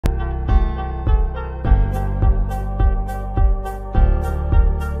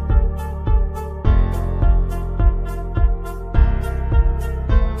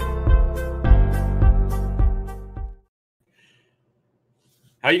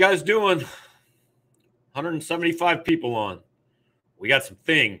you guys doing? 175 people on. We got some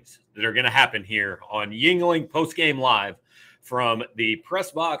things that are going to happen here on Yuengling Postgame Live from the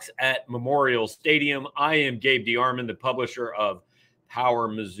press box at Memorial Stadium. I am Gabe DeArmond, the publisher of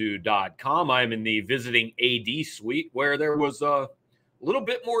PowerMizzou.com. I am in the visiting AD suite where there was a little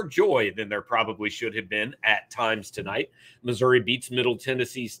bit more joy than there probably should have been at times tonight. Missouri beats Middle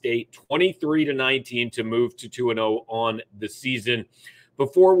Tennessee State 23-19 to move to 2-0 on the season.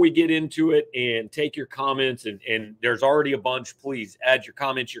 Before we get into it and take your comments, and there's already a bunch, please add your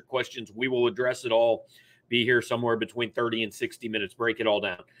comments, your questions. We will address it all. Be here somewhere between 30 and 60 minutes, break it all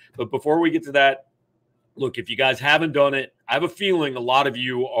down. But before we get to that, look, if you guys haven't done it, I have a feeling a lot of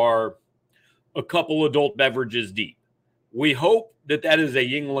you are a couple adult beverages deep. We hope that is a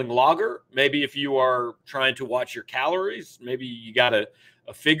Yuengling lager. Maybe if you are trying to watch your calories, maybe you got a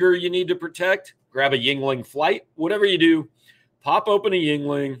figure you need to protect, grab a Yuengling flight, whatever you do. Pop open a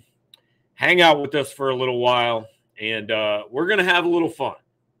Yuengling, hang out with us for a little while, and we're going to have a little fun.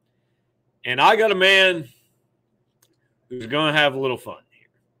 And I got a man who's going to have a little fun here.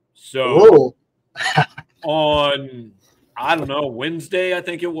 So on, I don't know, Wednesday, I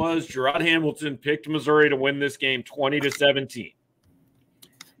think it was, Jarod Hamilton picked Missouri to win this game 20-17.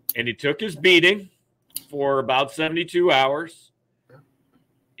 And he took his beating for about 72 hours.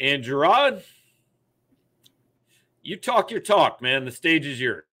 And Jarod, you talk your talk, man. The stage is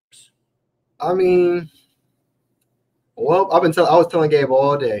yours. I mean, well, I was telling Gabe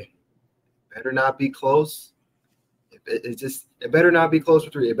all day, better not be close. It better not be close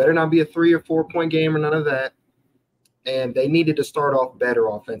for 3. It better not be a 3 or 4 point game or none of that. And they needed to start off better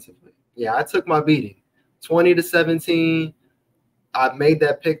offensively. Yeah, I took my beating, 20-17. I made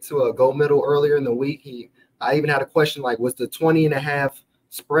that pick to go middle earlier in the week. I even had a question like, was the 20.5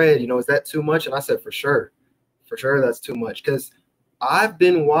 spread, is that too much? And I said, for sure. For sure, that's too much because I've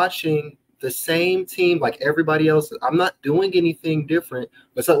been watching the same team like everybody else. I'm not doing anything different.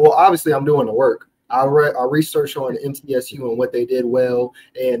 But obviously, I'm doing the work. I researched on MTSU and what they did well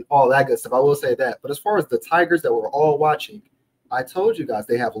and all that good stuff. I will say that. But as far as the Tigers that we're all watching, I told you guys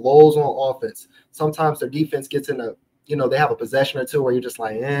they have lulls on offense. Sometimes their defense gets in they have a possession or two where you're just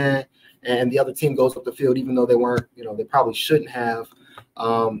like, and the other team goes up the field even though they weren't, they probably shouldn't have.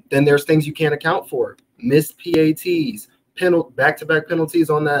 Then there's things you can't account for. Missed PATs, back-to-back penalties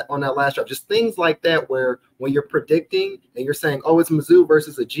on that last drive, just things like that where when you're predicting and you're saying, oh, it's Mizzou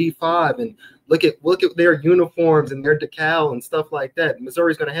versus a G5 and look at their uniforms and their decal and stuff like that,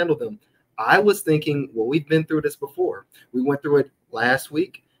 Missouri's going to handle them. I was thinking, well, we've been through this before. We went through it last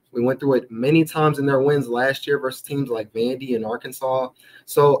week. We went through it many times in their wins last year versus teams like Vandy and Arkansas.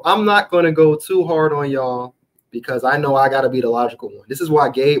 So I'm not going to go too hard on y'all because I know I got to be the logical one. This is why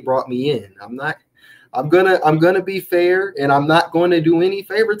Gabe brought me in. I'm gonna be fair, and I'm not going to do any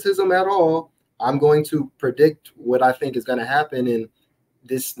favoritism at all. I'm going to predict what I think is going to happen, and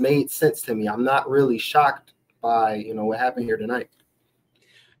this made sense to me. I'm not really shocked by what happened here tonight.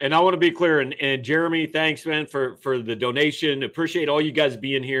 And I want to be clear, and Jeremy, thanks, man, for the donation. Appreciate all you guys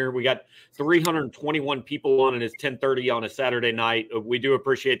being here. We got 321 people on, and it's 10:30 on a Saturday night. We do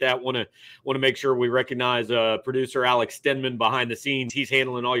appreciate that. Want to make sure we recognize producer Alex Stenman behind the scenes. He's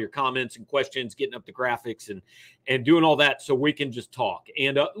handling all your comments and questions, getting up the graphics, and doing all that so we can just talk.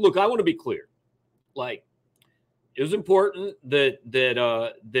 And look, I want to be clear. Like, it was important that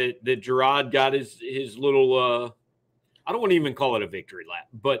Jarod got his little. I don't want to even call it a victory lap,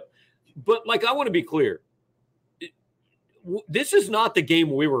 but like, I want to be clear. This is not the game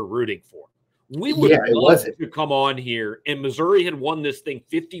we were rooting for. We would love to come on here and Missouri had won this thing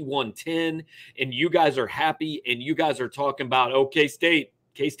 51-10 and you guys are happy and you guys are talking about, oh, K-State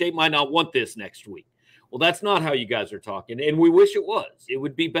might not want this next week. Well, that's not how you guys are talking. And we wish it was. It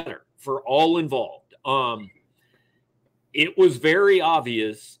would be better for all involved. It was very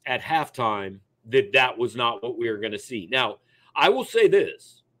obvious at halftime that was not what we were going to see. Now, I will say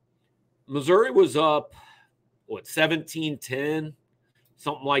this. Missouri was up, 17-10,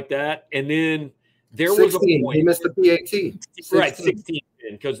 something like that. And then there 16, was a point. He missed the PAT. 16. Right, 16.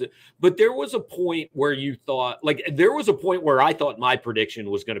 But there was a point where you thought, there was a point where I thought my prediction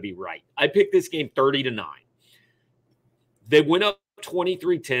was going to be right. I picked this game 30-9. They went up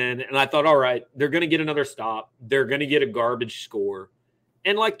 23-10, and I thought, all right, they're going to get another stop. They're going to get a garbage score.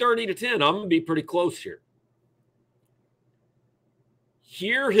 And 30-10, I'm going to be pretty close here.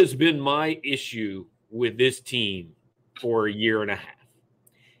 Here has been my issue with this team for a year and a half.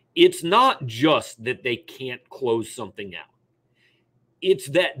 It's not just that they can't close something out. It's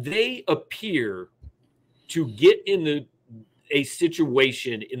that they appear to get in a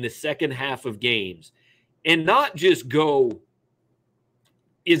situation in the second half of games and not just go,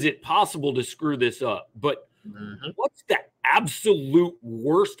 is it possible to screw this up? But what's the absolute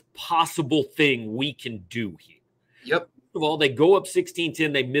worst possible thing we can do here? Yep. First of all, they go up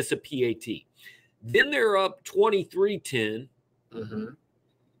 16-10. They miss a PAT. Then they're up 23-10.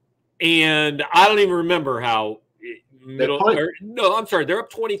 And I don't even remember how they're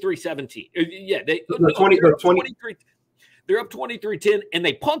up 23-17. Yeah, they're up 23-10, and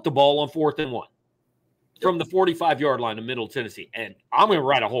they punt the ball on 4th and 1 from the 45-yard line of Middle Tennessee. And I'm going to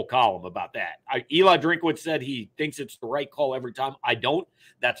write a whole column about that. Eli Drinkwitz said he thinks it's the right call every time. I don't.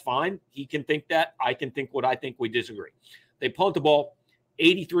 That's fine. He can think that. I can think what I think. We disagree. They punt the ball,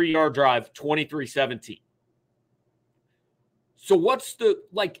 83-yard drive, 23-17. So what's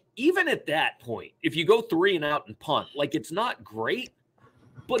even at that point, if you go 3 and out and punt, it's not great,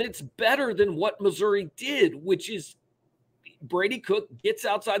 but it's better than what Missouri did, which is Brady Cook gets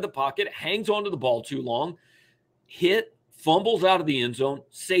outside the pocket, hangs onto the ball too long, fumbles out of the end zone,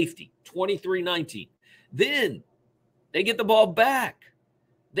 safety, 23-19. Then they get the ball back.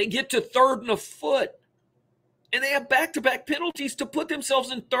 They get to 3rd and a foot, and they have back-to-back penalties to put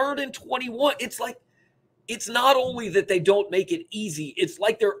themselves in 3rd and 21. It's not only that they don't make it easy, it's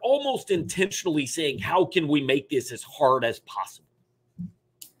like they're almost intentionally saying, how can we make this as hard as possible?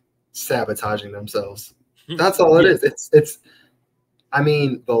 Sabotaging themselves. That's all it is. It's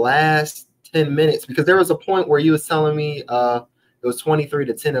the last 10 minutes, because there was a point where you was telling me it was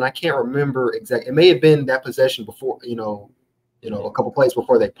 23-10, and I can't remember exactly. It may have been that possession before, a couple plays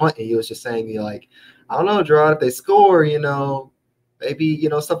before they punt, and he was just saying, I don't know, Jarod, if they score, maybe,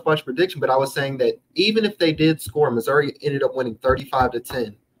 stuff about your prediction. But I was saying that even if they did score, Missouri ended up winning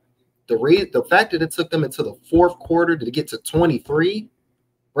 35-10. The fact that it took them into the 4th quarter to get to 23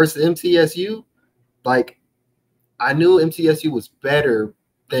 versus MTSU, I knew MTSU was better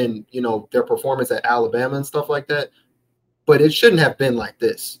than, their performance at Alabama and stuff like that, but it shouldn't have been like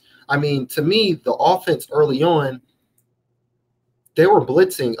this. To me, the offense early on, they were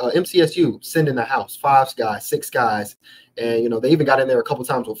blitzing MTSU, sending the house, 5 guys, 6 guys, and, they even got in there a couple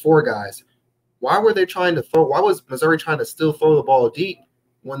times with 4 guys. Why were they trying to throw? Why was Missouri trying to still throw the ball deep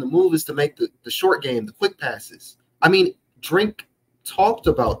when the move is to make the short game, the quick passes? Drink talked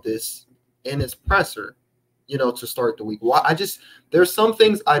about this in his presser, to start the week. Why? There's some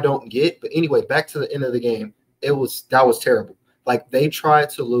things I don't get, but anyway, back to the end of the game, that was terrible. They tried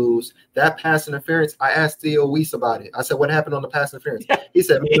to lose that pass interference. I asked Theo Weiss about it. I said, "What happened on the pass interference?" He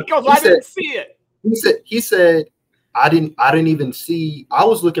said, "I didn't see it." He said, I didn't even see. I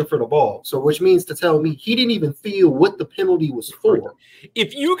was looking for the ball. So, which means to tell me he didn't even feel what the penalty was for.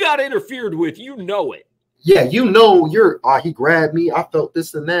 If you got interfered with, you know it. Yeah, he grabbed me. I felt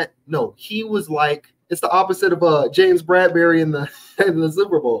this and that. No, he was it's the opposite of James Bradbury in the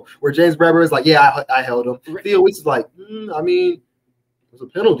Super Bowl, where James Bradbury is yeah, I held him. Right. Theo Weiss is it was a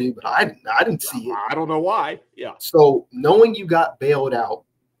penalty, but I didn't see it. I don't know why. Yeah. So knowing you got bailed out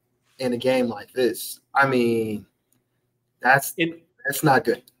in a game like this, that's not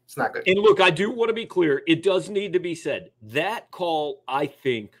good. It's not good. And look, I do want to be clear. It does need to be said. That call, I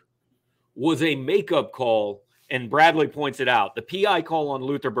think, was a makeup call. And Bradley points it out. The PI call on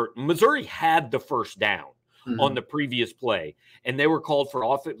Luther Burton. Missouri had the first down on the previous play, and they were called for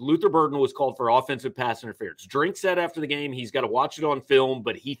offense. Luther Burton was called for offensive pass interference. Drink said after the game he's got to watch it on film,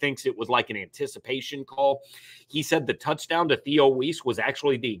 but he thinks it was like an anticipation call. He said the touchdown to Theo Weiss was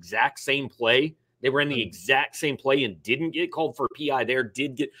actually the exact same play. They were in the exact same play and didn't get called for PI there.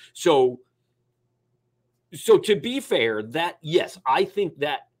 Did get so to be fair, that yes, I think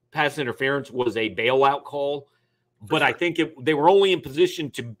that pass interference was a bailout call. But I think they were only in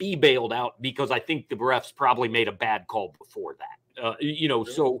position to be bailed out because I think the refs probably made a bad call before that.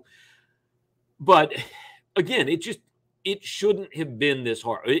 So, but again, it shouldn't have been this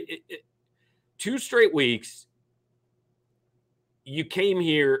hard. 2 straight weeks, you came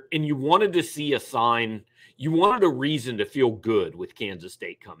here and you wanted to see a sign. You wanted a reason to feel good with Kansas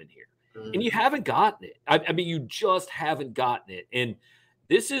State coming here. And you haven't gotten it. You just haven't gotten it. And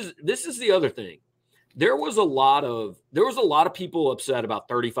this is the other thing. There was a lot of people upset about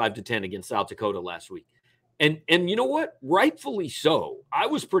 35-10 against South Dakota last week. And you know what? Rightfully so. I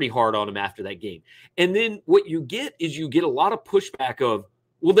was pretty hard on them after that game. And then what you get is a lot of pushback of,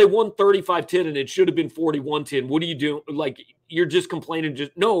 well, they won 35-10 and it should have been 41-10. What are you doing? You're just complaining.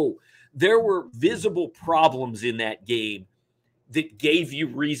 No, there were visible problems in that game that gave you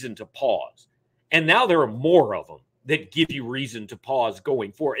reason to pause. And now there are more of them that give you reason to pause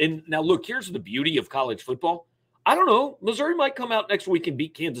going forward. And now, look, here's the beauty of college football. I don't know. Missouri might come out next week and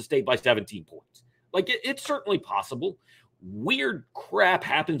beat Kansas State by 17 points. It's certainly possible. Weird crap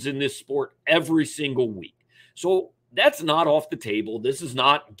happens in this sport every single week. So That's not off the table. This is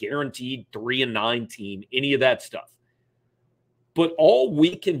not guaranteed 3-9 team, any of that stuff. But all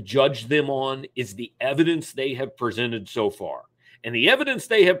we can judge them on is the evidence they have presented so far. And the evidence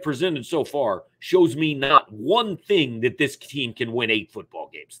they have presented so far shows me not one thing that this team can win 8 football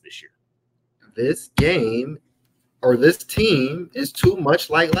games this year. This game or this team is too much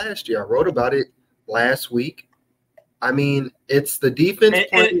like last year. I wrote about it last week. I mean, it's the defense.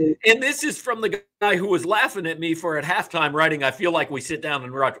 And this is from the guy who was laughing at me for at halftime writing, I feel like we sit down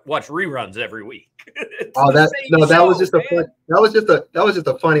and watch reruns every week. That was just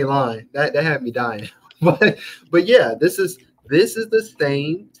a funny line. That had me dying. But yeah, this is the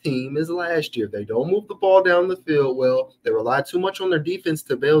same team as last year. They don't move the ball down the field well. They rely too much on their defense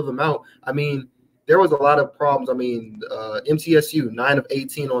to bail them out. I mean, there was a lot of problems. I mean, MTSU, 9 of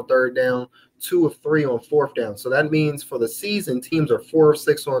 18 on third down, 2 of 3 on fourth down. So that means for the season, teams are 4 of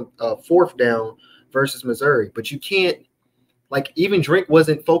 6 on fourth down versus Missouri. But you can't, like, even Drink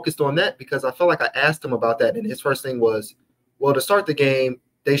wasn't focused on that because I felt like I asked him about that. And his first thing was, well, to start the game,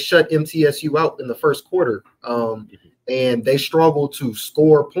 they shut MTSU out in the first quarter. And they struggled to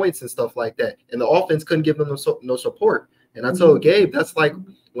score points and stuff like that. And the offense couldn't give them no support. And I told Gabe, that's like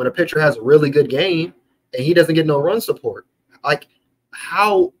when a pitcher has a really good game and he doesn't get no run support. Like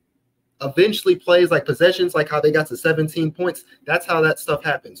how eventually plays like possessions, like how they got to 17 points, that's how that stuff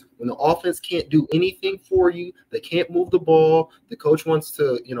happens. When the offense can't do anything for you, they can't move the ball, the coach wants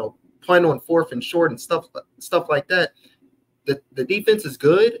to, punt on 4th and short and stuff like that. The defense is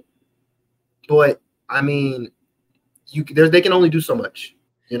good, but I mean, they can only do so much,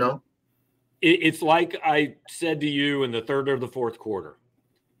 It's like I said to you in the third or the fourth quarter.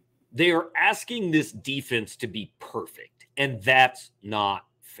 They are asking this defense to be perfect, and that's not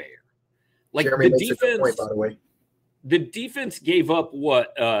fair. Like Jeremy the makes a good point, by the way. The defense gave up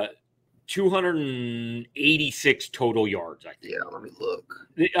 286 total yards, I think. Yeah, let me look.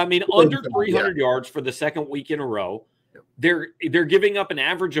 I mean, under 300 yards for the second week in a row. Yep. They're giving up an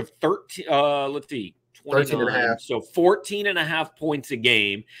average of 13. Let's see. 29, so 14 and a half points a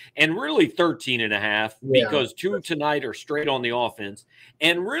game, and really 13 and a half because 2 tonight are straight on the offense,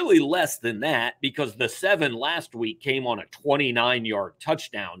 and really less than that because the 7 last week came on a 29-yard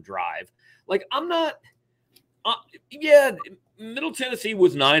touchdown drive. Like, I'm not Middle Tennessee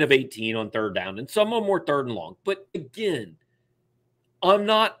was 9 of 18 on third down, and some of them were third and long. But again, I'm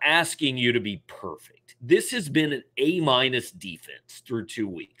not asking you to be perfect. This has been an A- defense through 2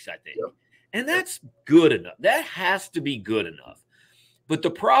 weeks, I think. Yep. And that's good enough. That has to be good enough. But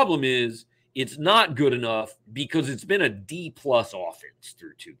the problem is it's not good enough because it's been a D+ offense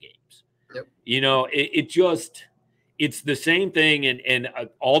through 2 games. Yep. It's the same thing. And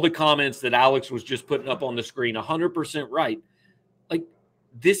all the comments that Alex was just putting up on the screen, 100% right. Like,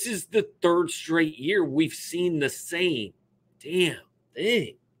 this is the 3rd straight year we've seen the same damn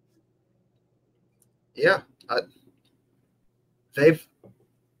thing. Yeah.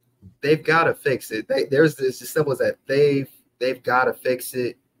 They've got to fix it. It's as simple as that. They've got to fix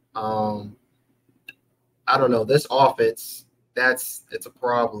it. I don't know. This offense, it's a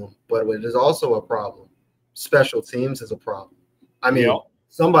problem, but it is also a problem. Special teams is a problem. I mean,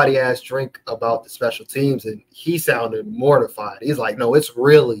 Somebody asked Drink about the special teams, and he sounded mortified. He's like, "No, it's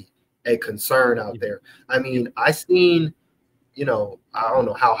really a concern out there." I mean, I seen, I don't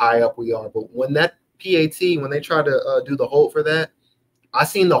know how high up we are, but when that PAT, when they tried to do the hold for that, I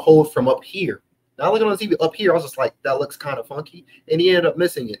seen the hold from up here. Now looking on the TV up here, I was just like, that looks kind of funky. And he ended up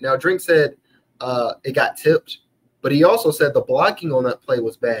missing it. Now, Drink said it got tipped, but he also said the blocking on that play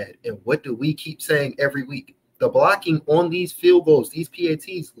was bad. And what do we keep saying every week? The blocking on these field goals, these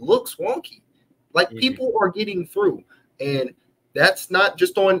PATs, looks wonky. Like people are getting through. And that's not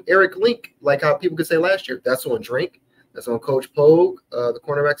just on Eric Link, like how people could say last year. That's on Drink. That's on Coach Pogue, the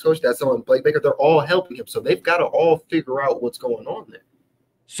cornerbacks coach. That's on Blake Baker. They're all helping him. So they've got to all figure out what's going on there.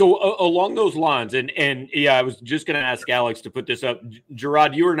 So along those lines, and I was just going to ask Alex to put this up.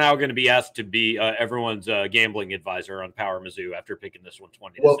 Jarod, you are now going to be asked to be everyone's gambling advisor on Power Mizzou after picking this one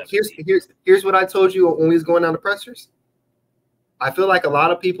 20-17. Well, here's what I told you when we was going down the pressers. I feel like a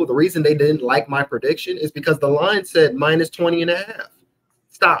lot of people, the reason they didn't like my prediction is because the line said -20.5.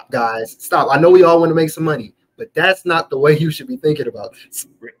 Stop, guys. Stop. I know we all want to make some money, but that's not the way you should be thinking about this.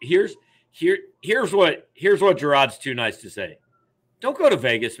 Here's what Jarod's too nice to say. Don't go to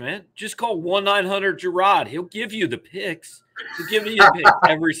Vegas, man. Just call 1-900-JAROD. He'll give you the picks. He'll give you the picks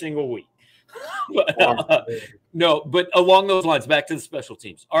every single week. But along those lines, back to the special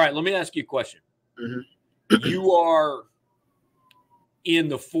teams. All right, let me ask you a question. Mm-hmm. You are in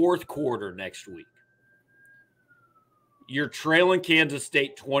the 4th quarter next week. You're trailing Kansas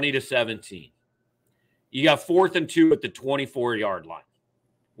State 20-17. You got 4th and 2 at the 24-yard line.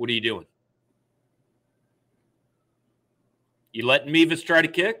 What are you doing? You letting Mevis try to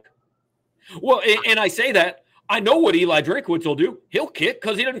kick? Well, and I say that. I know what Eli Drinkwitz will do. He'll kick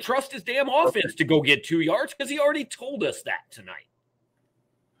because he doesn't trust his damn offense to go get 2 yards because he already told us that tonight.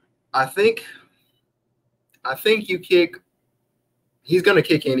 I think you kick. He's going to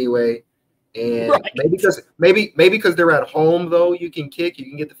kick anyway. And right. maybe because they're at home, though, you can kick. You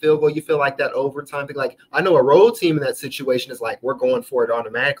can get the field goal. You feel like that overtime thing. Like, I know a road team in that situation is like, we're going for it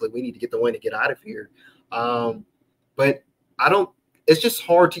automatically. We need to get the win to get out of here. But I don't – it's just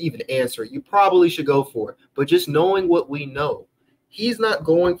hard to even answer. You probably should go for it. But just knowing what we know, he's not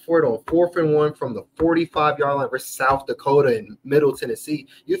going for it on 4th and 1 from the 45-yard line versus South Dakota and Middle Tennessee.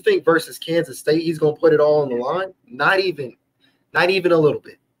 You think versus Kansas State he's going to put it all on the line? Not even a little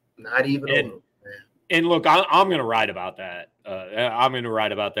bit. Not even a little. And look, I'm going to write about that. I'm going to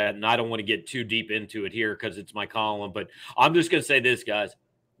write about that, and I don't want to get too deep into it here because it's my column. But I'm just going to say this, guys.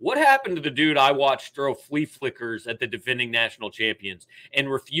 What happened to the dude I watched throw flea flickers at the defending national champions and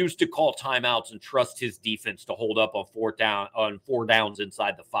refused to call timeouts and trust his defense to hold up on 4 downs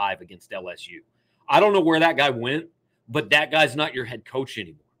inside the 5 against LSU? I don't know where that guy went, but that guy's not your head coach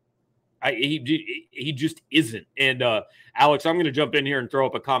anymore. He just isn't. And Alex, I'm going to jump in here and throw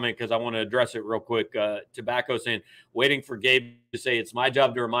up a comment because I want to address it real quick. Tobacco saying, waiting for Gabe to say, it's my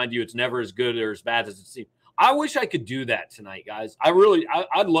job to remind you it's never as good or as bad as it seems. I wish I could do that tonight, guys.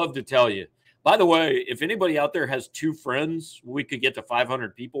 I'd love to tell you. By the way, if anybody out there has 2 friends, we could get to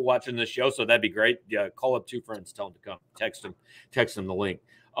 500 people watching this show, so that'd be great. Yeah, call up 2 friends, tell them to come, text them the link.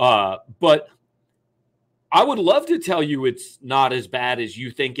 But I would love to tell you it's not as bad as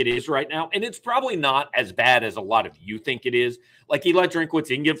you think it is right now. And it's probably not as bad as a lot of you think it is. Like Eli Drinkwitz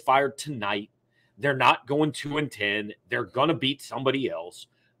didn't get fired tonight. They're not going 2-10. They're going to beat somebody else.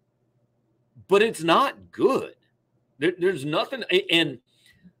 But it's not good. There's nothing. And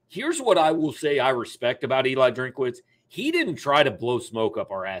here's what I will say I respect about Eli Drinkwitz. He didn't try to blow smoke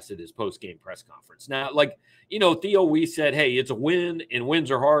up our ass at his post-game press conference. Now, like, Theo, we said, hey, it's a win, and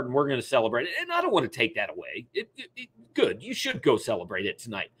wins are hard, and we're going to celebrate it. And I don't want to take that away. Good. You should go celebrate it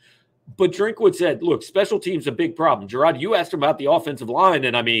tonight. But Drinkwitz said, look, special teams a big problem. Jarod, you asked him about the offensive line,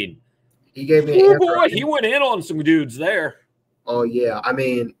 and, he gave me an answer. Boy, he went in on some dudes there. Oh, yeah.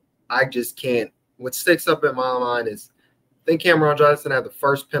 I just can't. What sticks up in my mind is I think Cameron Johnson had the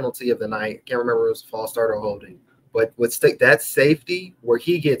first penalty of the night. I can't remember if it was a false start or holding. But that safety where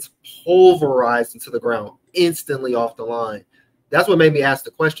he gets pulverized into the ground instantly off the line. That's what made me ask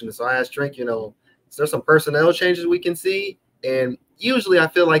the question. So I asked Drink, is there some personnel changes we can see? And usually I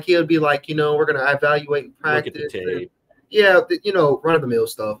feel like he would be like, we're going to evaluate and practice. Look at the tape. Run-of-the-mill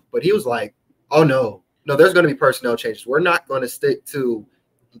stuff. But he was like, oh, no, there's going to be personnel changes. We're not going to stick to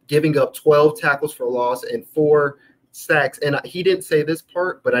giving up 12 tackles for loss and 4 sacks. And he didn't say this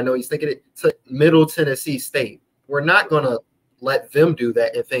part, but I know he's thinking it to Middle Tennessee State. We're not going to let them do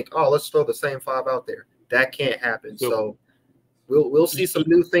that and think, oh, let's throw the same 5 out there. That can't happen. So we'll see some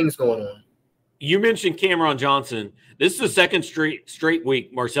new things going on. You mentioned Cameron Johnson. This is the second straight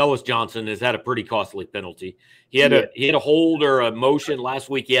week Marcellus Johnson has had a pretty costly penalty. He had a hold or a motion last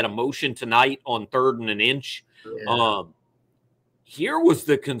week. He had a motion tonight on 3rd and an inch. Yeah. Here was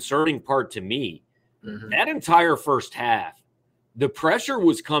the concerning part to me. Mm-hmm. That entire first half, the pressure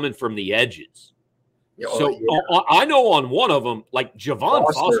was coming from the edges. I know on one of them, like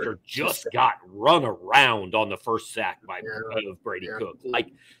Javon Foster just got run around on the first sack by Brady Cook. Like,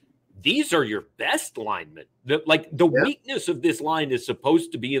 these are your best linemen. The weakness of this line is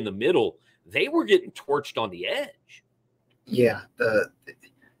supposed to be in the middle. They were getting torched on the edge. Yeah,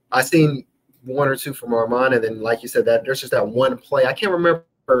 I seen 1 or 2 from Armand, and then like you said, that there's just that one play. I can't remember.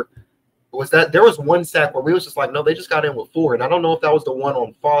 Was that there was one sack where we was just like, no, they just got in with 4, and I don't know if that was the one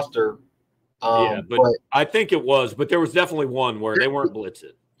on Foster. But I think it was. But there was definitely one where they weren't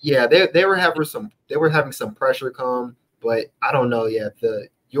blitzing. Yeah, they were having some pressure come, but I don't know. Yeah,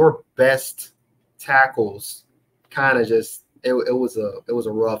 your best tackles kind of just it was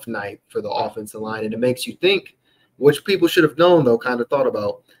a rough night for the offensive line, and it makes you think, which people should have known though, kind of thought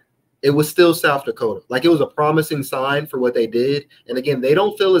about. It was still South Dakota. Like, it was a promising sign for what they did. And again, they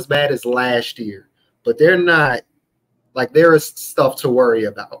don't feel as bad as last year, but they're not like there is stuff to worry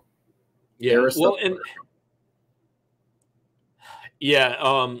about. Yeah.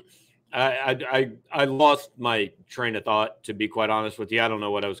 I lost my train of thought, to be quite honest with you. I don't know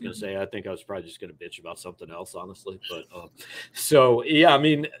what I was going to say. I think I was probably just going to bitch about something else, honestly. But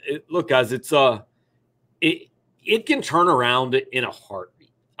look, guys, it's it can turn around in a heartbeat.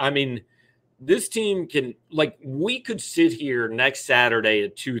 this team can, like, we could sit here next Saturday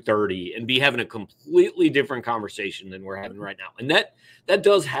at 2:30 and be having a completely different conversation than we're having right now. And that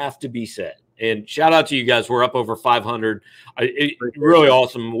does have to be said. And shout out to you guys. We're up over 500. Really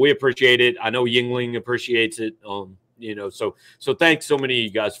awesome. We appreciate it. I know Yuengling appreciates it. So thanks so many of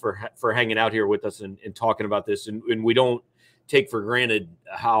you guys for hanging out here with us and talking about this. And we don't take for granted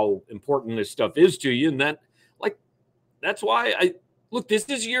how important this stuff is to you. And that's why look, this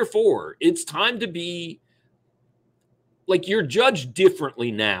is year 4. It's time to be like, you're judged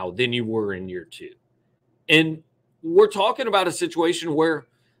differently now than you were in year 2. And we're talking about a situation where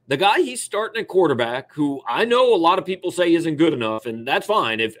the guy he's starting at quarterback, who I know a lot of people say isn't good enough, and that's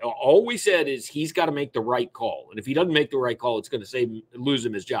fine. If all we said is he's got to make the right call, and if he doesn't make the right call, it's going to lose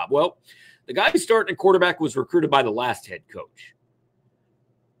him his job. Well, the guy he's starting at quarterback was recruited by the last head coach.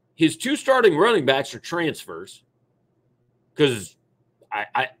 His 2 starting running backs are transfers because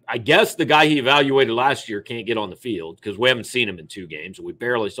I guess the guy he evaluated last year can't get on the field because we haven't seen him in 2 games, and we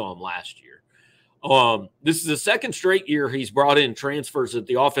barely saw him last year. This is the second straight year he's brought in transfers at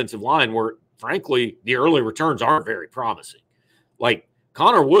the offensive line where, frankly, the early returns aren't very promising. Like,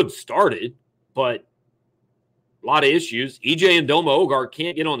 Connor Woods started, but a lot of issues. EJ and Doma Ogart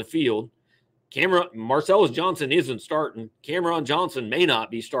can't get on the field. Marcellus Johnson isn't starting. Cameron Johnson may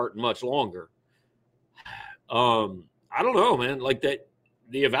not be starting much longer. I don't know, man. Like, that,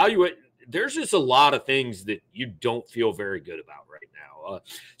 there's just a lot of things that you don't feel very good about right now.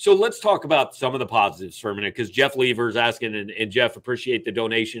 So let's talk about some of the positives for a minute, because Jeff Lever's asking, and Jeff, appreciate the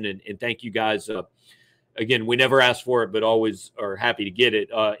donation, and thank you guys. Again, we never asked for it, but always are happy to get it.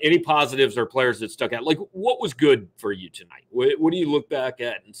 Any positives or players that stuck out? Like, what was good for you tonight? What do you look back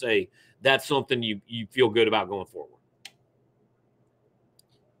at and say that's something you feel good about going forward?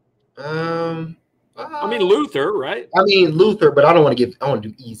 I mean, Luther, right? I mean, Luther, but I want to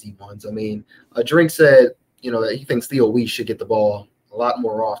do easy ones. I mean, Drink said, that he thinks Theo Weiss should get the ball a lot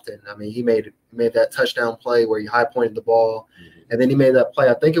more often. I mean, he made that touchdown play where he high pointed the ball, and then he made that play.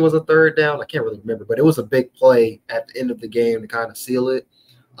 I think it was a 3rd down. I can't really remember, but it was a big play at the end of the game to kind of seal it.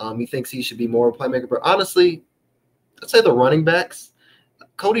 He thinks he should be more of a playmaker. But honestly, I'd say the running backs.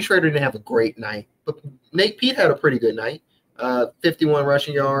 Cody Schrader didn't have a great night, but Nate Pete had a pretty good night. 51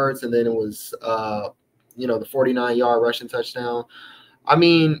 rushing yards, and then it was, the 49-yard rushing touchdown. I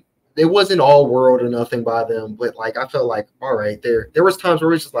mean, it wasn't all world or nothing by them, but, like, I felt like, all right, there was times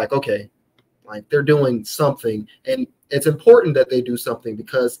where it's just like, okay, like, they're doing something, and it's important that they do something,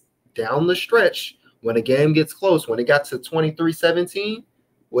 because down the stretch, when a game gets close, when it got to 23-17,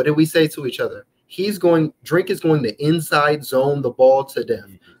 what did we say to each other? Drink is going to inside zone the ball to death.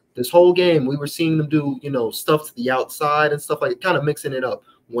 This whole game, we were seeing them do, stuff to the outside and stuff like kind of mixing it up.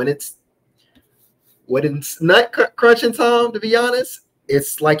 When it's nut crunching time, to be honest,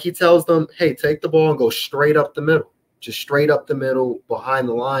 it's like he tells them, hey, take the ball and go straight up the middle, just straight up the middle behind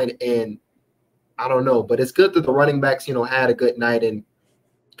the line. And I don't know, but it's good that the running backs, had a good night, and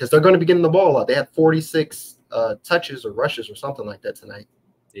because they're going to be getting the ball out. They had 46 touches or rushes or something like that tonight.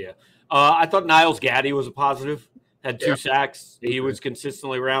 Yeah. I thought Niles Gaddy was a positive. Had 2 sacks. He was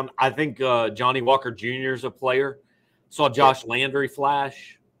consistently around. I think Johnny Walker Jr. is a player. Saw Josh Landry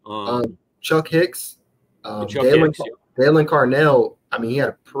flash. Chuck Hicks. Dalen Carnell, I mean, he had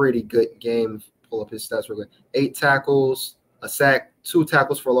a pretty good game. Pull up his stats real quick. 8 tackles, a sack, 2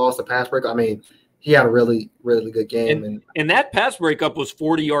 tackles for loss, a pass break. I mean, he had a really, really good game. And that pass breakup was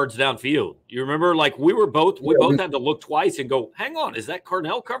 40 yards downfield. You remember, like, we both had to look twice and go, hang on, is that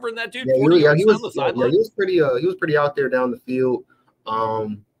Carnell covering that dude? Yeah, he was pretty out there down the field.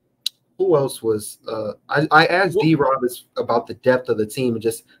 Who else was I asked D-Rob about the depth of the team, and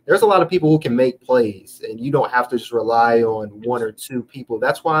just there's a lot of people who can make plays, and you don't have to just rely on 1 or 2 people.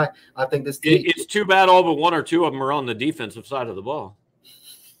 That's why I think this team, it's too bad all but 1 or 2 of them are on the defensive side of the ball.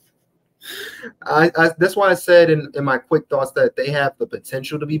 That's why I said in my quick thoughts that they have the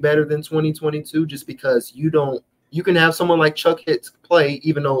potential to be better than 2022, just because you can have someone like Chuck Hicks play,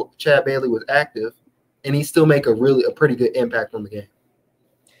 even though Chad Bailey was active, and he still make a pretty good impact on the game.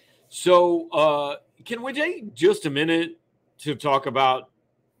 So can we take just a minute to talk about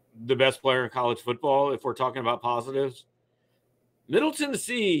the best player in college football if we're talking about positives? Middle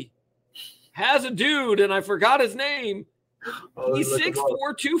Tennessee has a dude, and I forgot his name. He's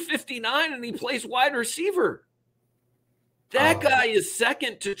 6'4", 259, and he plays wide receiver. That guy is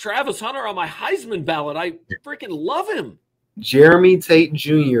second to Travis Hunter on my Heisman ballot. I freaking love him. Jeremy Tate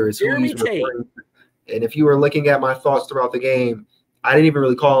Jr. is who he's Tate. referring to. And if you were looking at my thoughts throughout the game, I didn't even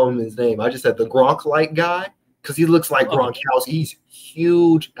really call him his name. I just said the Gronk-like guy, because he looks like Gronkowski. He's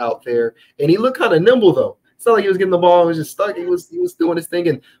huge out there, and he looked kind of nimble, though. It's not like he was getting the ball. It was just stuck. He was doing his thing.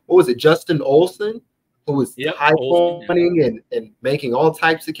 And what was it? Justin Olsen, who was high pointing and making all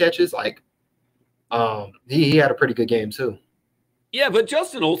types of catches. Like, he had a pretty good game too. Yeah, but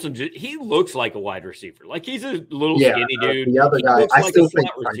Justin Olsen, he looks like a wide receiver. Like, he's a little skinny dude. The other guy, looks I like still a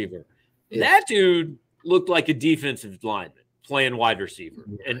slot receiver. Yeah. That dude looked like a defensive lineman playing wide receiver.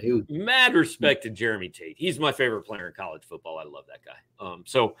 Yeah, and mad respect to Jeremy Tate. He's my favorite player in college football. I love that guy.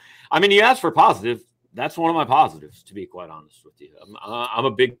 So, I mean, you asked for positive. That's one of my positives, to be quite honest with you. I'm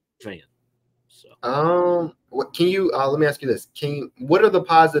a big fan. So, what can you? Let me ask you this: what are the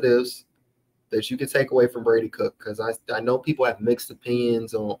positives that you could take away from Brady Cook? Because I know people have mixed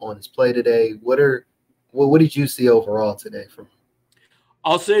opinions on his play today. What did you see overall today from him?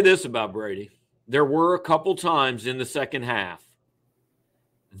 I'll say this about Brady. There were a couple times in the second half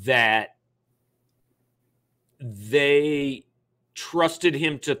that they trusted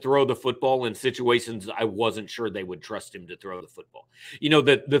him to throw the football in situations I wasn't sure they would trust him to throw the football. You know,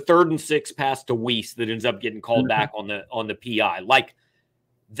 the 3rd and 6 pass to Weiss that ends up getting called back on the PI. Like,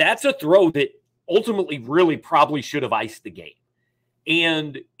 that's a throw that ultimately really probably should have iced the game.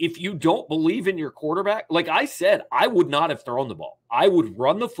 And if you don't believe in your quarterback, like I said, I would not have thrown the ball. I would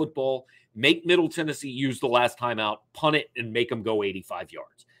run the football, make Middle Tennessee use the last timeout, punt it, and make them go 85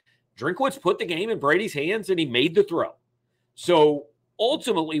 yards. Drinkwitz put the game in Brady's hands, and he made the throw. So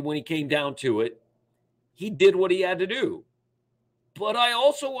ultimately, when he came down to it, he did what he had to do. But I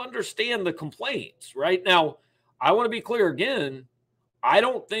also understand the complaints, right? Now, I want to be clear again. I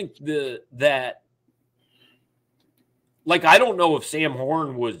don't think I don't know if Sam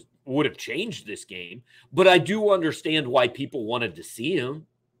Horn would have changed this game, but I do understand why people wanted to see him,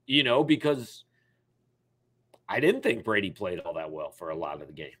 you know, because I didn't think Brady played all that well for a lot of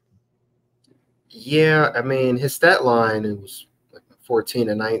the game. Yeah, I mean, his stat line, it was like 14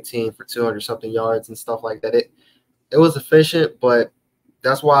 and 19 for 200-something yards and stuff like that. It was efficient, but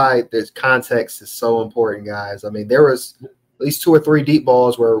that's why this context is so important, guys. I mean, there was at least 2 or 3 deep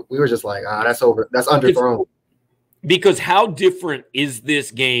balls where we were just like, that's underthrown. Because how different is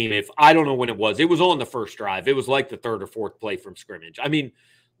this game if I don't know when it was? It was on the first drive. It was like the 3rd or 4th play from scrimmage. I mean,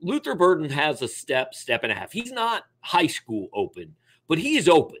 Luther Burden has a step and a half. He's not high school open, but he is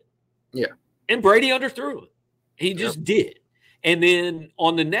open. Yeah. And Brady underthrew it. He just did. And then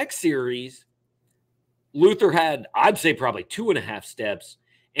on the next series, Luther had, I'd say, probably 2.5 steps,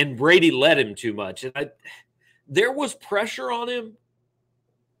 and Brady led him too much. And there was pressure on him,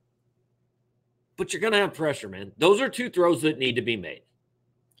 but you're going to have pressure, man. Those are 2 throws that need to be made.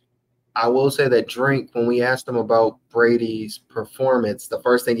 I will say that Drink, when we asked him about Brady's performance, the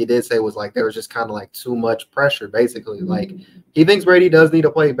first thing he did say was like there was just kind of like too much pressure, basically. Like, he thinks Brady does need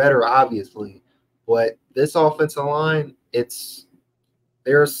to play better, obviously, but this offensive line,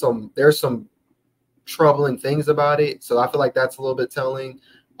 there's some troubling things about it. So I feel like that's a little bit telling.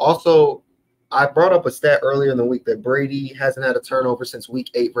 Also, I brought up a stat earlier in the week that Brady hasn't had a turnover since week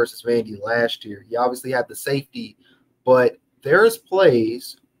 8 versus Vandy last year. He obviously had the safety, but there's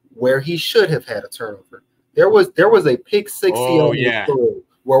plays where he should have had a turnover. There was a pick 60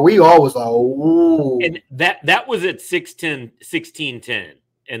 where we all was like, ooh. And that was at 16-10,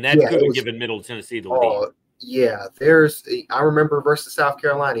 and that could have given Middle Tennessee the lead. Yeah, I remember versus South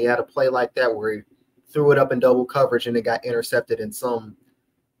Carolina, he had a play like that where he threw it up in double coverage and it got intercepted, and some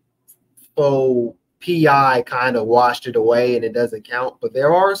faux PI kind of washed it away and it doesn't count. But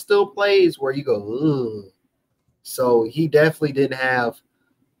there are still plays where you go, ooh. So he definitely didn't have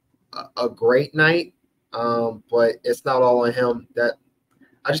a great night, but it's not all on him. That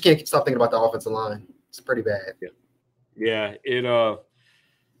I just can't stop thinking about the offensive line. It's pretty bad. Yeah.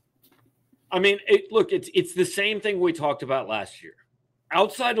 I mean, look, it's the same thing we talked about last year.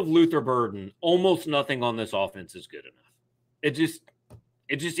 Outside of Luther Burden, almost nothing on this offense is good enough. It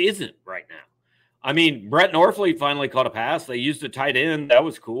just isn't right now. I mean, Brett Norfleet finally caught a pass. They used a tight end. That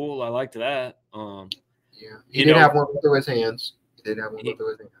was cool. I liked that. He did have one through his hands.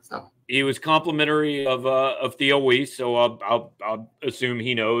 He was complimentary of Theo Weiss, so I'll assume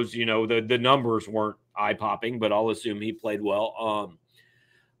he knows. You know, the numbers weren't eye-popping, but I'll assume he played well.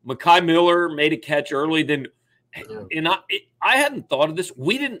 Mekhi Miller made a catch early. And I hadn't thought of this.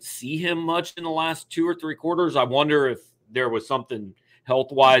 We didn't see him much in the last 2 or 3 quarters. I wonder if there was something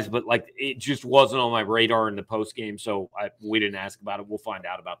health-wise, but like it just wasn't on my radar in the post game, so we didn't ask about it. We'll find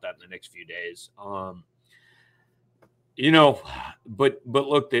out about that in the next few days. You know, but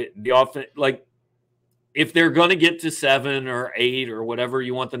look, the offense, like if they're going to get to 7 or 8 or whatever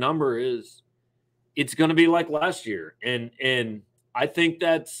you want the number is, it's going to be like last year. And I think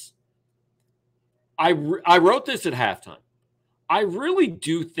that's I wrote this at halftime. I really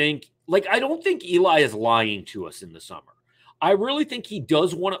do think like, I don't think Eli is lying to us in the summer. I really think he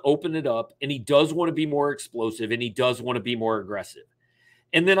does want to open it up, and he does want to be more explosive, and he does want to be more aggressive.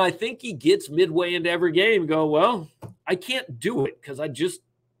 And then I think he gets midway into every game and go, well, I can't do it because I just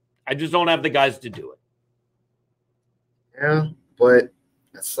don't have the guys to do it. Yeah, but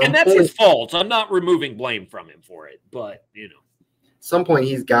and that's his fault. I'm not removing blame from him for it, but at some point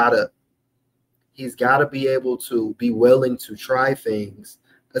he's gotta be able to be willing to try things,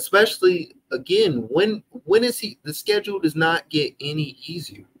 especially again when is the schedule does not get any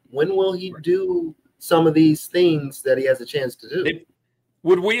easier. When will he do some of these things that he has a chance to do?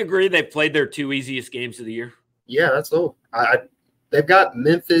 Would we agree they've played their 2 easiest games of the year? Yeah, that's so. They've got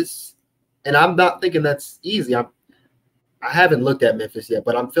Memphis, and I'm not thinking that's easy. I haven't looked at Memphis yet,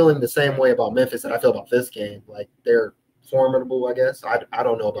 but I'm feeling the same way about Memphis that I feel about this game. Like, they're formidable, I guess. I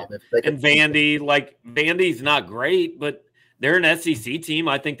don't know about Memphis. And Vandy, Vandy's not great, but they're an SEC team.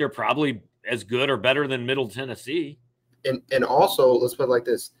 I think they're probably as good or better than Middle Tennessee. And also, let's put it like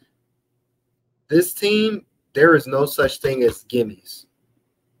this. This team, there is no such thing as gimmies.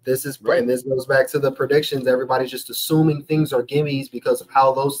 This is right. And this goes back to the predictions. Everybody's just assuming things are gimmies because of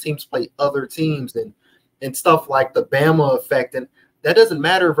how those teams play other teams and stuff like the Bama effect. And that doesn't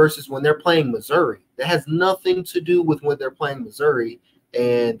matter versus when they're playing Missouri. That has nothing to do with when they're playing Missouri.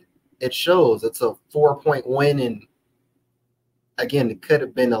 And it shows. It's a 4-point win. And again, it could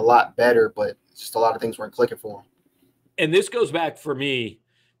have been a lot better, but just a lot of things weren't clicking for them. And this goes back for me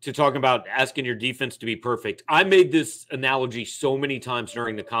to talking about asking your defense to be perfect. I made this analogy so many times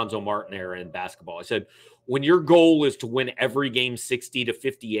during the Conzo Martin era in basketball. I said, when your goal is to win every game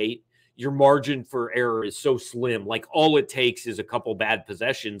 60-58, your margin for error is so slim. Like, all it takes is a couple bad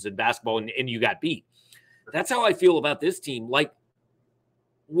possessions in basketball and you got beat. That's how I feel about this team. Like,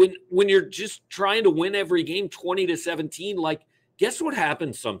 when you're just trying to win every game 20-17, like, guess what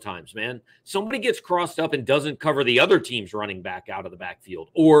happens sometimes, man? Somebody gets crossed up and doesn't cover the other team's running back out of the backfield,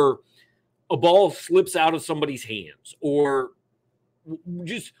 or a ball slips out of somebody's hands, or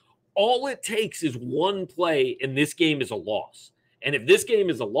just all it takes is one play, and this game is a loss. And if this game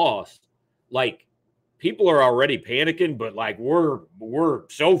is a loss, like, people are already panicking, but like we're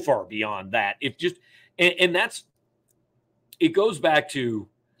so far beyond that. It just and that's it goes back to,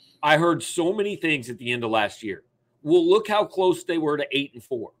 I heard so many things at the end of last year. Well, look how close they were to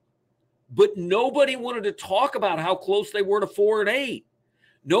 8-4. But nobody wanted to talk about how close they were to 4-8.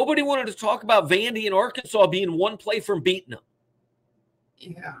 Nobody wanted to talk about Vandy and Arkansas being one play from beating them.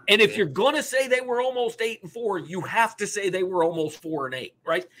 Yeah. And if you're going to say they were almost 8-4, you have to say they were almost 4-8,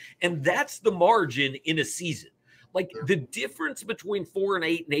 right? And that's the margin in a season. Like, the difference between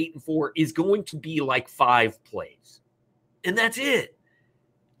 4-8 and 8-4 is going to be like 5 plays. And that's it.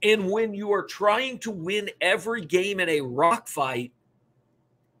 And when you are trying to win every game in a rock fight,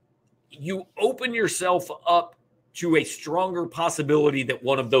 you open yourself up to a stronger possibility that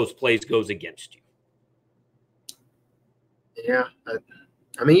one of those plays goes against you. Yeah,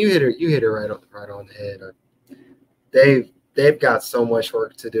 I mean, you hit it right on the head. They've got so much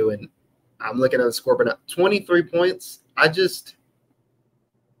work to do, and I'm looking at the score, but 23 points. I don't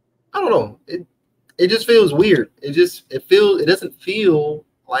know. It just feels weird. It doesn't feel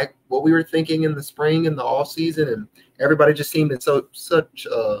like what we were thinking in the spring and the off season, and everybody just seemed in such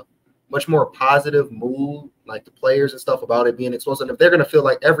a much more positive mood, like the players and stuff, about it being explosive. And if they're going to feel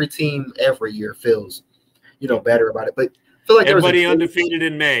like every team every year feels, better about it, but I feel like everybody undefeated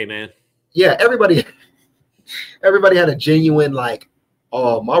in May, man. Yeah, everybody had a genuine like,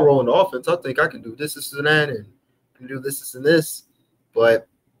 oh, my role in the offense, I think I can do this and that, and I can do this and this. But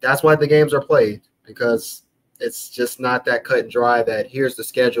that's why the games are played, because it's just not that cut and dry that here's the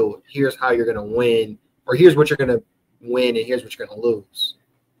schedule, here's how you're going to win, or here's what you're going to win, and here's what you're going to lose.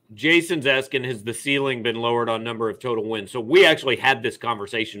 Jason's asking, has the ceiling been lowered on number of total wins? So we actually had this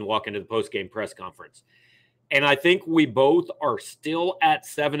conversation walking to the post-game press conference. And I think we both are still at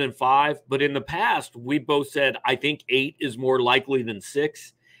 7-5, but in the past, we both said, I think 8 is more likely than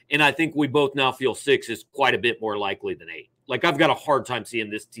 6. And I think we both now feel 6 is quite a bit more likely than 8. Like, I've got a hard time seeing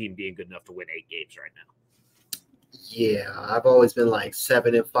this team being good enough to win 8 games right now. Yeah, I've always been like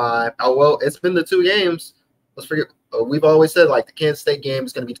 7-5. Oh, well, it's been the 2 games. Let's forget. We've always said like the Kansas State game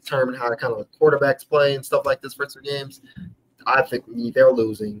is going to be determined how kind of the quarterbacks play and stuff like this for 2 games. I think they're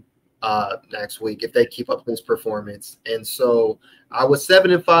losing next week if they keep up this performance. And so I was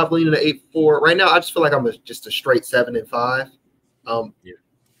 7-5 leaning to 8-4. Right now, I just feel like I'm just a straight 7-5. I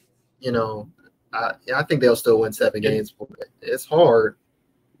think they'll still win 7 games. It's hard.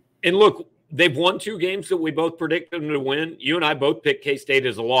 And look, they've won 2 games that we both predicted them to win. You and I both picked K-State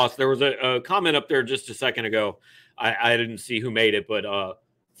as a loss. There was a comment up there just a second ago. I didn't see who made it, but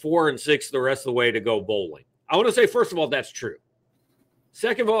 4-6 the rest of the way to go bowling. I want to say, first of all, that's true.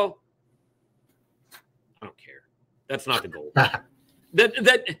 Second of all, I don't care. That's not the goal.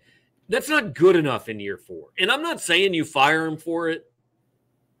 That's not good enough in year 4. And I'm not saying you fire him for it,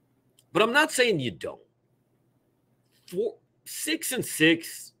 but I'm not saying you don't.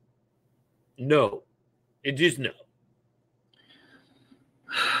 6-6, no. It just no.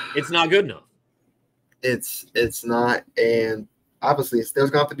 It's not good enough. It's not, and obviously there's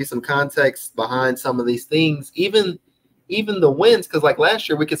going to have to be some context behind some of these things, even the wins, because like last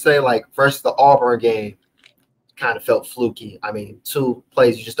year we could say like versus the Auburn game kind of felt fluky. I mean, 2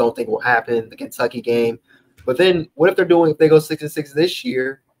 plays you just don't think will happen. The Kentucky game, but then what if they go 6-6 this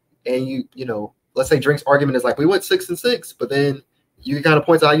year, and you know, let's say Drink's argument is like we went 6-6, but then you kind of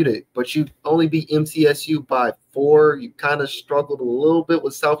points out you did, but you only beat MTSU by 4. You kind of struggled a little bit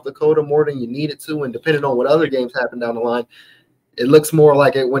with South Dakota more than you needed to, and depending on what other games happen down the line, it looks more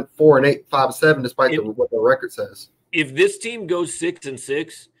like it went 4-8, 5-7, despite what the record says. If this team goes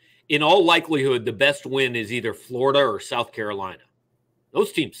 6-6, in all likelihood, the best win is either Florida or South Carolina.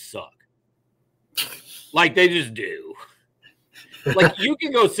 Those teams suck. Like, they just do. Like, you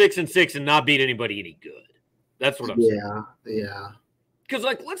can go 6-6 and not beat anybody any good. That's what I'm saying. Yeah. Because,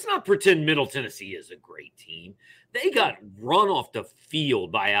 like, let's not pretend Middle Tennessee is a great team. They got run off the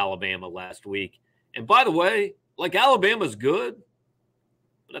field by Alabama last week. And by the way, like, Alabama's good,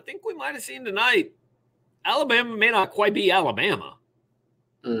 but I think we might have seen tonight, Alabama may not quite be Alabama.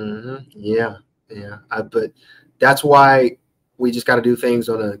 Mm-hmm. Yeah. But that's why we just got to do things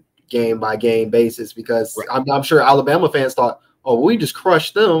on a game-by-game basis, because right. I'm sure Alabama fans thought, oh, we just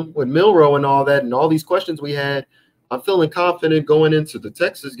crushed them with Milroe and all that and all these questions we had. I'm feeling confident going into the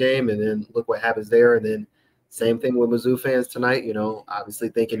Texas game, and then look what happens there. And then same thing with Mizzou fans tonight, you know, obviously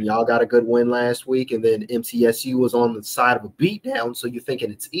thinking y'all got a good win last week, and then MTSU was on the side of a beatdown, so you're thinking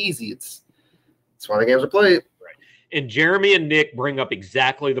it's easy. That's why the games are played. Right. And Jeremy and Nick bring up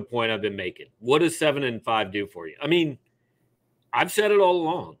exactly the point I've been making. What does 7-5 do for you? I mean, I've said it all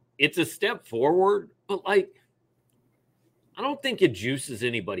along. It's a step forward, but like, I don't think it juices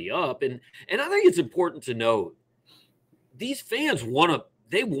anybody up. And I think it's important to note, these fans want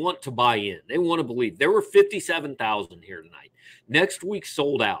to buy in. They want to believe. There were 57,000 here tonight. Next week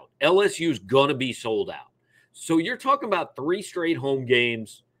sold out. LSU's going to be sold out. So you're talking about 3 straight home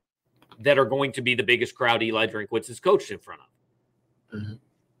games that are going to be the biggest crowd Eli Drinkwitz is coached in front of. Mm-hmm.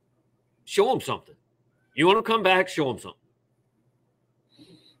 Show them something. You want to come back, show them something.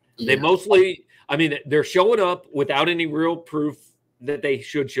 Yeah. They mostly, I mean, they're showing up without any real proof that they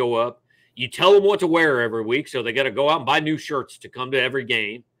should show up. You tell them what to wear every week, so they got to go out and buy new shirts to come to every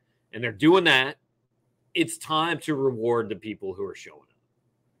game, and they're doing that. It's time to reward the people who are showing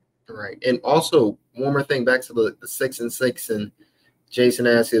up. Right. And also, one more thing back to the 6-6, and Jason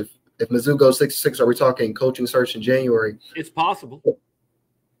asked if Mizzou goes 6-6, are we talking coaching search in January? It's possible.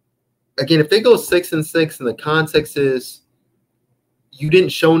 Again, if they go 6-6 and the context is you didn't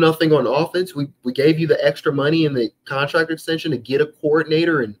show nothing on offense, we gave you the extra money in the contract extension to get a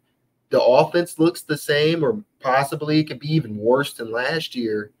coordinator, and the offense looks the same or possibly it could be even worse than last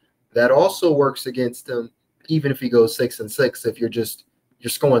year, that also works against them, even if he goes 6-6, if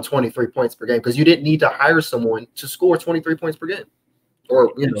you're scoring 23 points per game, because you didn't need to hire someone to score 23 points per game.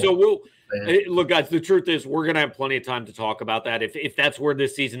 Or, you know, so look, guys, the truth is we're going to have plenty of time to talk about that. If that's where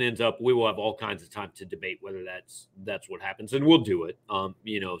this season ends up, we will have all kinds of time to debate whether that's what happens, and we'll do it.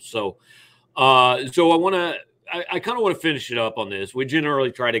 So I kind of want to finish it up on this. We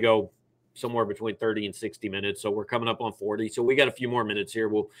generally try to go somewhere between 30 and 60 minutes. So we're coming up on 40. So we got a few more minutes here.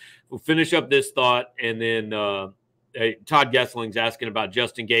 We'll finish up this thought. And then Todd Gessling's asking about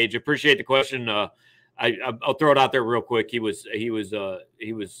Justin Gage. Appreciate the question. I'll throw it out there real quick. He was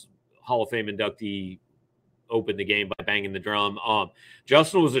Hall of Fame inductee, opened the game by banging the drum.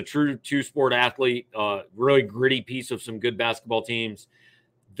 Justin was a true 2-sport athlete, really gritty piece of some good basketball teams.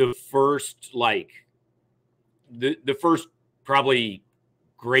 The first probably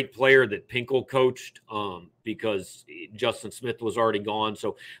great player that Pinkel coached, because Justin Smith was already gone.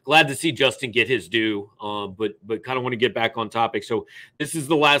 So glad to see Justin get his due, but kind of want to get back on topic. So this is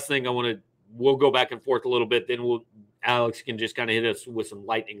the last thing we'll go back and forth a little bit. Then Alex can just kind of hit us with some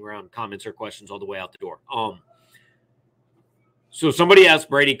lightning round comments or questions all the way out the door. So somebody asked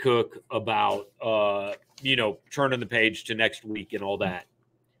Brady Cook about, turning the page to next week and all that.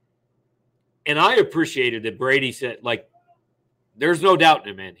 And I appreciated that Brady said, like, there's no doubt in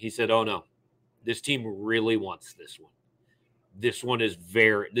it, man. He said, oh, no, this team really wants this one. This one is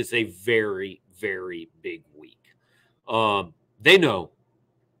a very, very big week. They know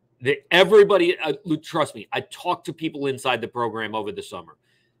that everybody, trust me, I talked to people inside the program over the summer.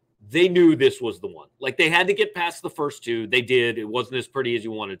 they knew this was the one. Like, they had to get past the first two. They did. It wasn't as pretty as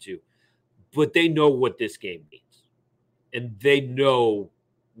you wanted to. But they know what this game means. And they know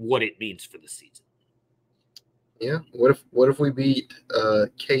what it means for the season. Yeah. What if we beat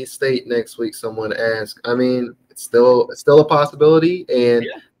K-State next week? Someone asked. I mean, it's still a possibility, and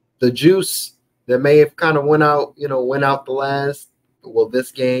the juice that may have kind of went out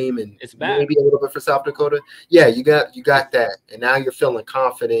this game, and it's back. Maybe a little bit for South Dakota. Yeah, you got that, and now you're feeling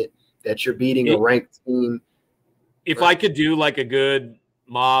confident that you're beating a ranked team. If I could do like a good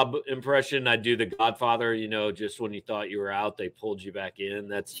mob impression, I'd do the Godfather. Just when you thought you were out, they pulled you back in.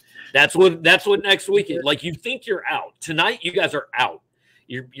 That's what next week is. Like, you think you're out tonight, you guys are out.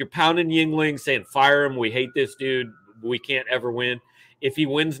 You're pounding Yuengling, saying fire him. We hate this dude. We can't ever win. If he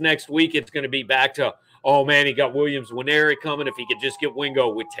wins next week, it's going to be back to, oh man, he got Williams-Nwaneri coming. If he could just get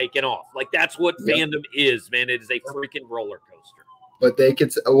Wingo, we're taking off. Like, that's what fandom is, man. It is a freaking roller coaster. But they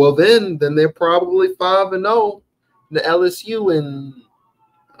could. Well, then they're probably 5-0 in the LSU, and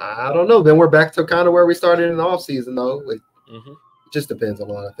I don't know. Then we're back to kind of where we started in the offseason, though. It just depends on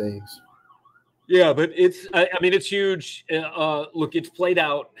a lot of things. Yeah, but it's huge. Look, it's played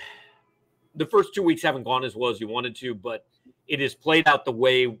out. The first 2 weeks haven't gone as well as you wanted to, but it has played out the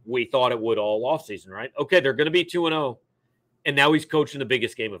way we thought it would all offseason, right? Okay, they're going to be 2-0, and now he's coaching the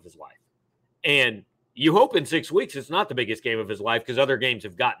biggest game of his life. And you hope in 6 weeks it's not the biggest game of his life because other games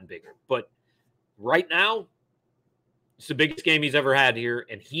have gotten bigger. But right now, it's the biggest game he's ever had here,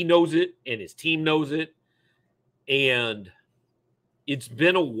 and he knows it, and his team knows it. And it's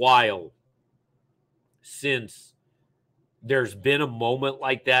been a while since there's been a moment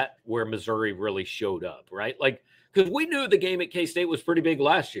like that where Missouri really showed up, right? Like, because we knew the game at K-State was pretty big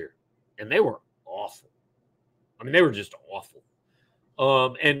last year, and they were awful. I mean, they were just awful.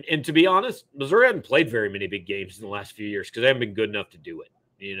 And to be honest, Missouri hadn't played very many big games in the last few years because they haven't been good enough to do it,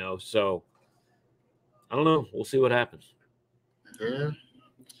 So, I don't know. We'll see what happens. Yeah.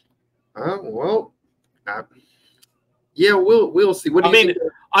 We'll see. What do you think?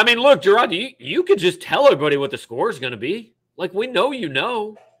 I mean, look, Jarod, you could just tell everybody what the score is going to be. Like, we know you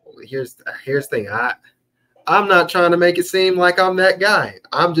know. Here's the thing. I'm not trying to make it seem like I'm that guy.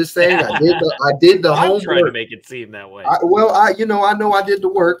 I'm just saying I did the homework. I'm trying to make it seem that way. I know I did the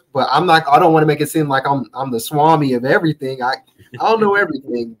work, but I don't want to make it seem like I'm the Swami of everything. I don't know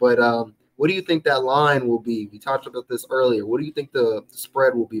everything, but what do you think that line will be? We talked about this earlier. What do you think the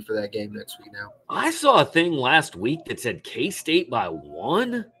spread will be for that game next week now? I saw a thing last week that said K-State by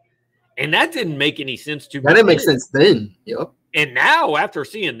 1, and that didn't make any sense to me. That didn't make sense then. Yep. And now, after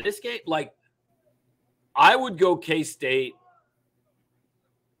seeing this game, like, I would go K-State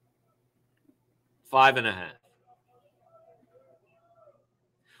 5.5,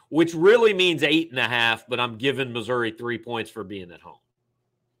 which really means 8.5, but I'm giving Missouri 3 points for being at home.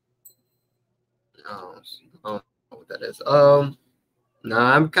 I don't know what that is.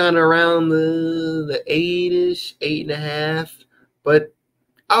 I'm kind of around the 8-ish, 8.5, but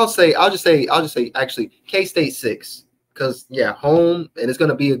I'll just say actually K-State 6 because home, and it's going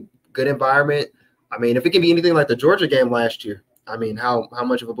to be a good environment. I mean, if it can be anything like the Georgia game last year, I mean, how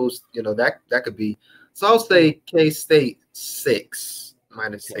much of a boost that could be. So I'll say K-State 6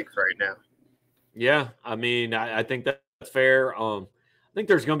 -6 right now. Yeah, I mean, I think that's fair. I think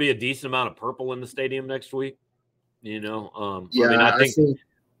there's going to be a decent amount of purple in the stadium next week. I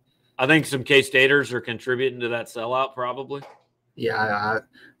think some K-Staters are contributing to that sellout probably. Yeah, I've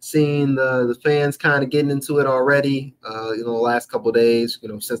seen the fans kind of getting into it already. The last couple of days,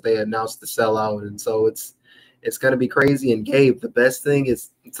 since they announced the sellout, and so it's going to be crazy. And Gabe, the best thing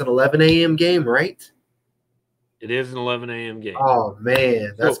is it's an 11 a.m. game, right? It is an 11 a.m. game. Oh,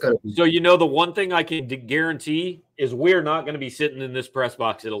 man. That's going to be – So, the one thing I can guarantee is we're not going to be sitting in this press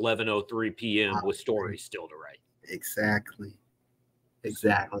box at 11:03 p.m. with stories still to write. Exactly.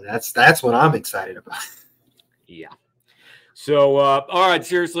 That's what I'm excited about. Yeah. So, all right,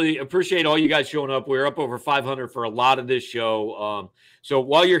 seriously, appreciate all you guys showing up. We're up over 500 for a lot of this show. So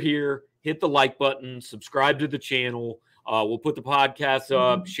while you're here, hit the like button, subscribe to the channel. We'll put the podcast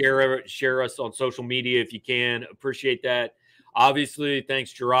up, share us on social media if you can. Appreciate that. Obviously,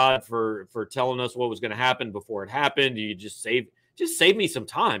 thanks, Jarod, for telling us what was going to happen before it happened. You just save me some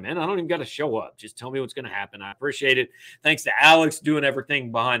time, man. I don't even got to show up. Just tell me what's going to happen. I appreciate it. Thanks to Alex doing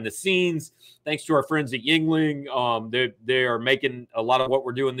everything behind the scenes. Thanks to our friends at Yuengling. They are making a lot of what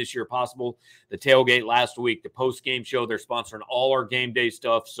we're doing this year possible. The tailgate last week, the post-game show, they're sponsoring all our game day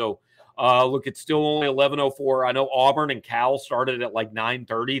stuff. So, look, it's still only 11:04. I know Auburn and Cal started at like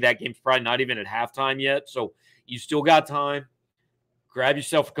 9:30. That game's probably not even at halftime yet. So you still got time. Grab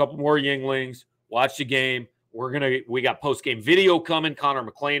yourself a couple more Yuenglings. Watch the game. We got post-game video coming. Connor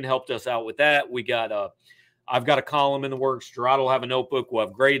McLean helped us out with that. We got I've got a column in the works. Jarod will have a notebook. We'll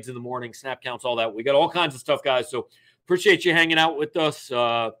have grades in the morning, snap counts, all that. We got all kinds of stuff, guys. So appreciate you hanging out with us.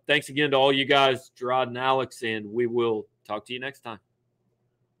 Thanks again to all you guys, Jarod and Alex, and we will talk to you next time.